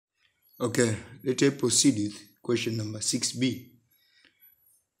Okay, let us proceed with question number 6b.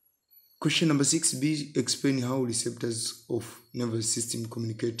 Question number 6b explain how receptors of nervous system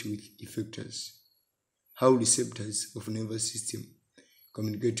communicate with effectors. How receptors of nervous system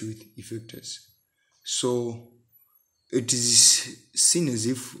communicate with effectors. So it is seen as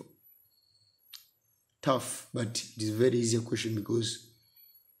if tough, but it is a very easy question because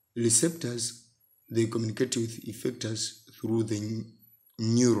receptors, they communicate with effectors through the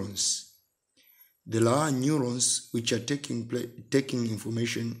neurons. There are neurons which are taking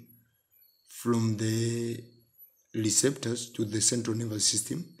information from the receptors to the central nervous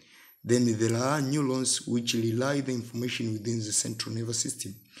system. Then there are neurons which relay the information within the central nervous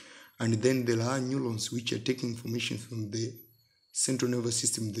system. And then there are neurons which are taking information from the central nervous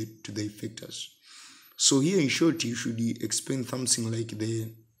system to the effectors. So here in short, you should explain something like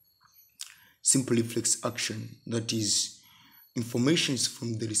the simple reflex action. That is, informations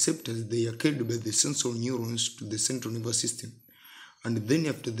from the receptors, they are carried by the sensory neurons to the central nervous system. And then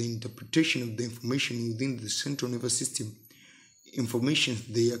after the interpretation of the information within the central nervous system, information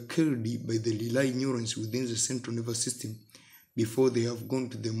they are carried by the relay neurons within the central nervous system before they have gone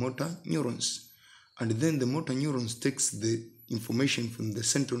to the motor neurons. And then the motor neurons takes the information from the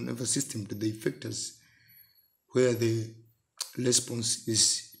central nervous system to the effectors where the response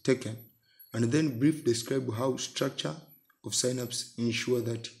is taken. And then brief describe how structure of synapse ensure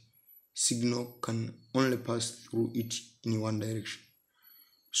that signal can only pass through it in one direction.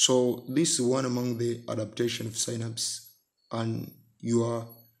 So this is one among the adaptation of synapse, and you are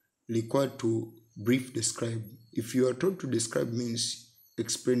required to brief describe. If you are told to describe, means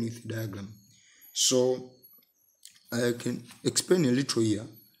explain with diagram. So I can explain a little here.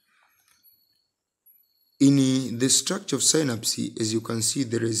 In the structure of synapse, as you can see,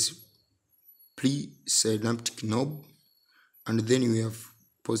 there is presynaptic knob, and then we have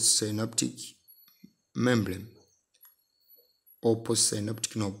postsynaptic membrane or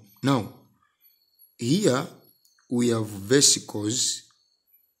postsynaptic knob. Now, here we have vesicles,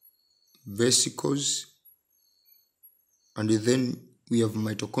 and then we have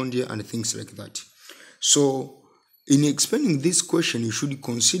mitochondria and things like that. So, in explaining this question, you should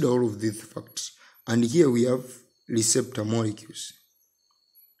consider all of these facts. And here we have receptor molecules.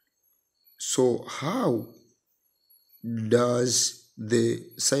 So, how does the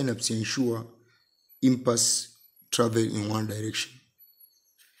synapse ensure impulse travel in one direction?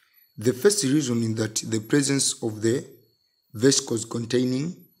 The first reason is that the presence of the vesicles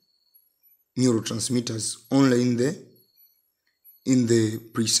containing neurotransmitters only in the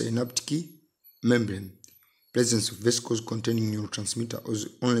presynaptic membrane. Presence of vesicles containing neurotransmitters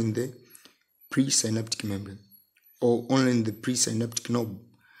only in the presynaptic membrane or only in the presynaptic knob.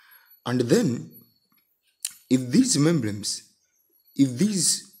 And then if these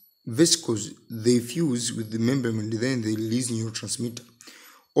vesicles, they fuse with the membrane and then they release neurotransmitter.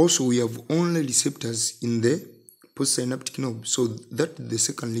 Also, we have only receptors in the postsynaptic knob. So that is the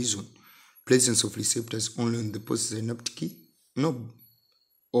second reason, presence of receptors only in the postsynaptic knob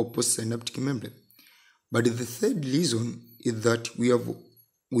or postsynaptic membrane. But the third reason is that we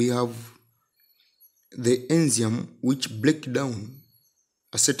have the enzyme which break down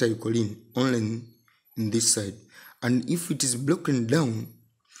acetylcholine only in this side. And if it is broken down,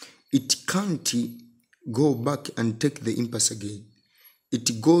 it can't go back and take the impulse again.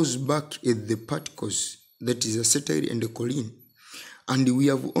 It goes back at the particles, that is acetyl and the choline. And we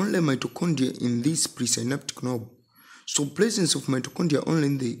have only mitochondria in this presynaptic knob. So presence of mitochondria only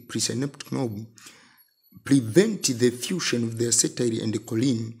in the presynaptic knob prevent the fusion of the acetyl and the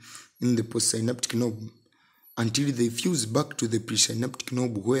choline in the postsynaptic knob until they fuse back to the presynaptic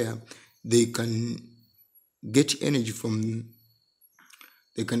knob where they can get energy from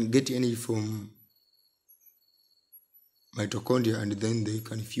mitochondria, and then they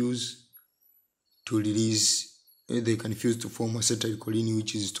can fuse to form acetylcholine,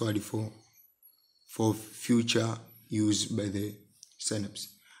 which is stored for future use by the synapse.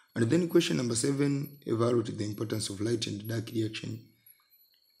 And then question number 7, evaluate the importance of light and dark reaction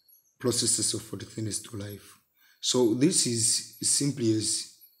processes of photosynthesis to life. So this is simply as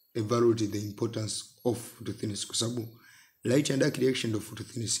evaluate the importance of photosynthesis, kwa sababu light and dark reaction of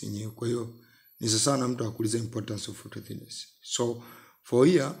photosynthesis yenyewe. Kwa hiyo ni sana mtu akuuliza importance of photosynthesis. So for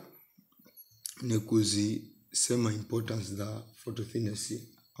here ni kuzisema importance za photosynthesis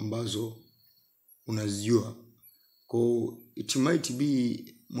ambazo unazijua. Kwa it might be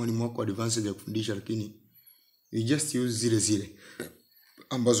mwalimu wako advanced ya kufundisha, lakini you just use zile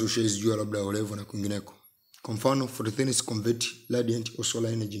ambazo ushazijua labda olevo na kwingineko. Kwa mfano, photosynthesis convert radiant or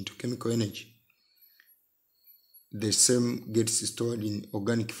solar energy into chemical energy. the same gets stored in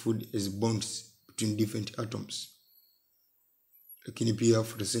organic food as bonds between different atoms. Lakini pia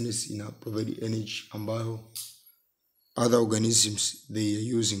photosynthesis ina provide energy ambayo other organisms they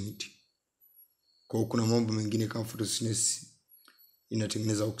are using it. Kwa kuna mambo mengine kama photosynthesis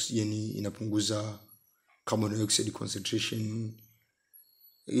inatengeneza oksijeni, inapunguza carbon dioxide concentration,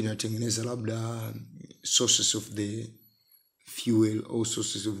 inatengeneza labda sources of the fuel or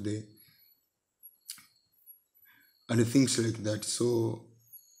sources of the and things like that. So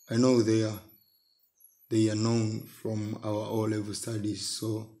I know they are known from our O-level studies,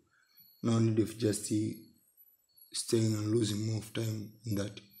 so no need of just staying and losing more of time in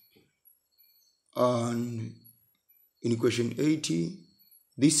that. And in question 80,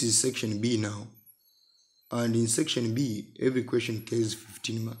 this is section B now, and in section B every question carries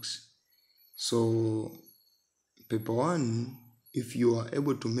 15 marks. So paper 1, if you are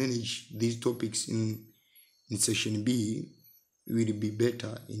able to manage these topics in section B, will be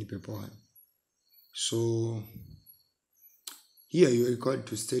better in paper 1. So here you are required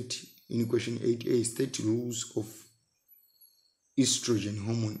to state in question 8a, state rules of estrogen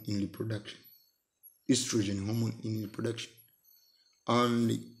hormone in reproduction. Estrogen hormone in reproduction.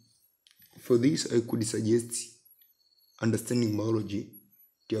 And for this I could suggest understanding biology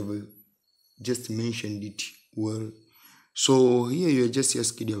to have just mentioned it well. So here you are just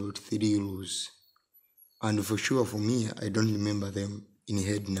asking about 3 rules, and for sure for me I don't remember them in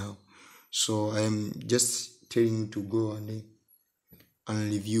head now, so I am just telling you to go and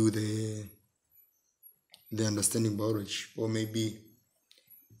review the understanding biology, or maybe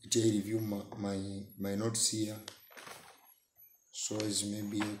I review my notes here, so as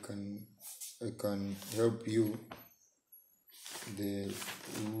maybe I can help you the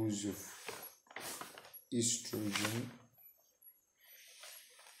rules of estrogen.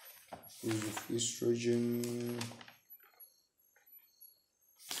 Rules of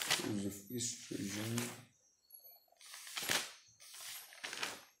estrogen.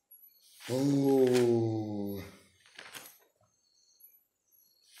 Oh.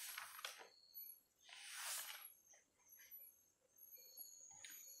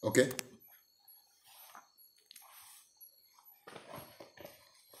 Okay.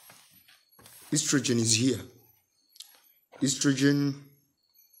 Estrogen is here. Estrogen,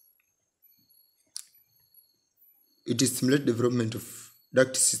 it stimulates development of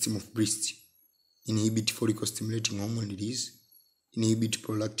duct system of breast, inhibit follicle stimulating hormone release, inhibit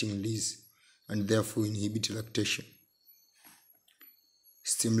prolactin release, and therefore inhibit lactation.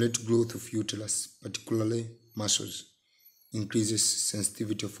 Stimulate growth of uterus, particularly muscles, increases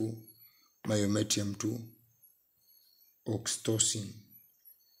sensitivity of myometrium to oxytocin.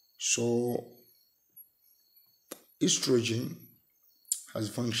 So estrogen has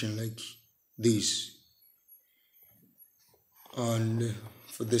function like this, and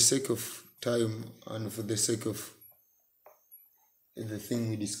for the sake of time and for the sake of the thing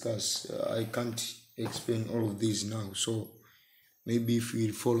we discuss, I can't explain all of these now. So maybe if we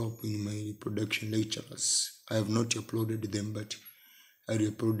follow up in my reproduction lectures, I have not uploaded them, but I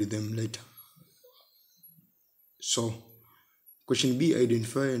will upload them later. So question B,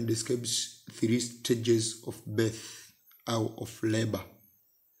 identify and describes 3 stages of birth or of labor.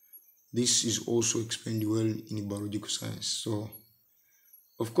 This is also explained well in biological science. So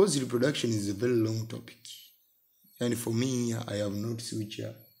of course reproduction is a very long topic, and for me I have notes which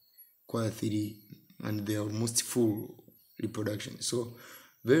are quite 3 and they are almost full reproduction. So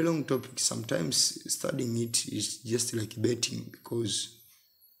very long topic. Sometimes studying it is just like betting, because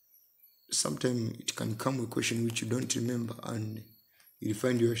sometimes it can come a question which you don't remember and you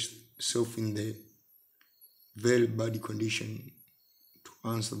find yourself in the very bad condition to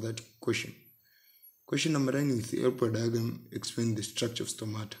answer that question. Question number 9, with the helper diagram, explain the structure of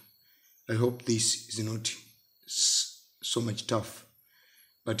stomata. I hope this is not so much tough,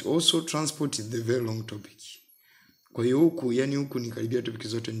 but also transport is the very long topic. Kwa hiyo huku, yani huku ni karibia topic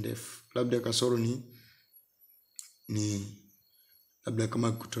zote ndefu. Labda kasoro ni labda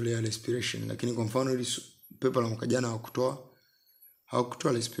kama kutolea respiration, lakini kwa mfano hili paper la mwaka jana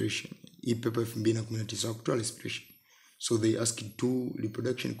hawakutoa respiration. Hii paper 2019 hawakutoa respiration. So they asked 2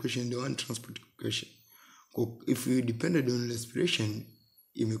 reproduction question and 1 transport question. If you depended on respiration,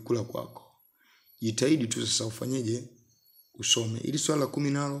 imekula kwako. Jitahidi tu sasa ufanyeje usome. Ili swala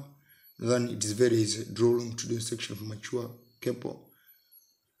 10 nalo, then it is very easy. Draw long to the section of mature couple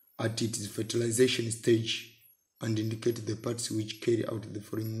at its fertilization stage and indicate the parts which carry out the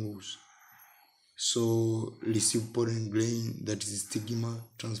following rules. So receive pollen grain, that is stigma,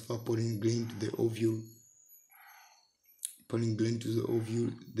 transfer pollen grain to the ovule,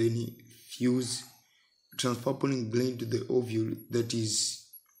 then fuse, transfer pollen grain to the ovule, that is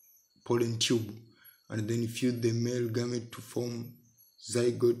pollen tube, and then fuse the male gamete to form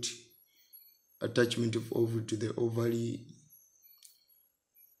zygote, attachment of ovule to the ovary.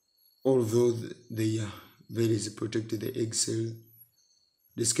 Although they are very protect the egg cell,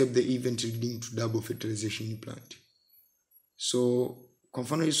 describe the event leading to double fertilization in plant. So kwa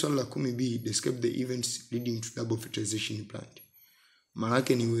mfano hii swali la 10B, describe the events leading to double fertilization in plant. Maana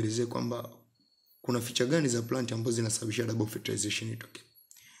yake ni uelezee kwamba kuna feature gani za plant ambazo zinasababisha double fertilization itokee.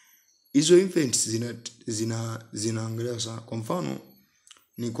 Hizo events zinaangaliwa sana. Kwa mfano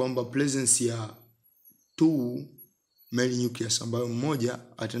ni kwamba presence ya 2 male nucleus ambayo mmoja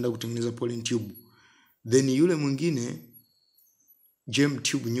ataenda kutengeneza pollen tube, then yule mwingine germ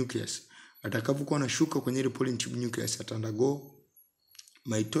tube nucleus atakapokuwa anashuka kwenye ile pollen tube nucleus ataundergo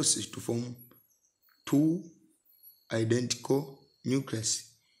mitosis to form 2 identical nucleus,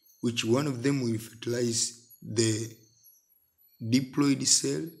 which one of them will fertilize the diploid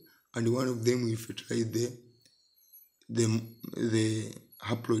cell and one of them will fertilize the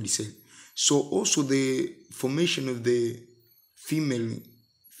haploid cell. So also the formation of the female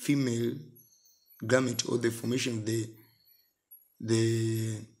gamete, or the formation of the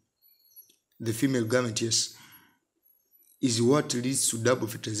female gamete, yes, is what leads to double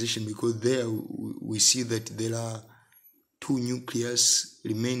fertilization, because there we see that there are 2 nucleus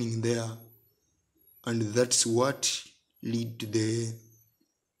remaining there, and that's what lead to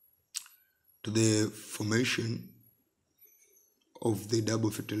the formation of the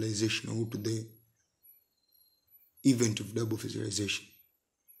double fertilization, or to the event of double fertilization.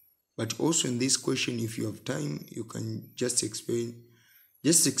 But also in this question, if you have time, you can just explain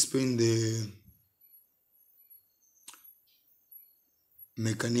the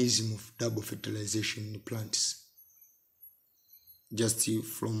mechanism of double fertilization in plants. Just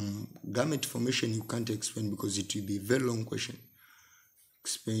from gamete formation you can't explain because it will be a very long question.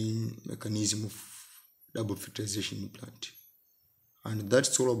 Explain mechanism of double fertilization in plant. And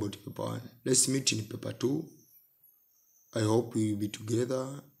that's all about paper 1. Let's meet in paper 2. I hope we will be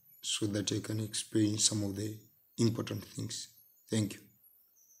together so that I can explain some of the important things. Thank you.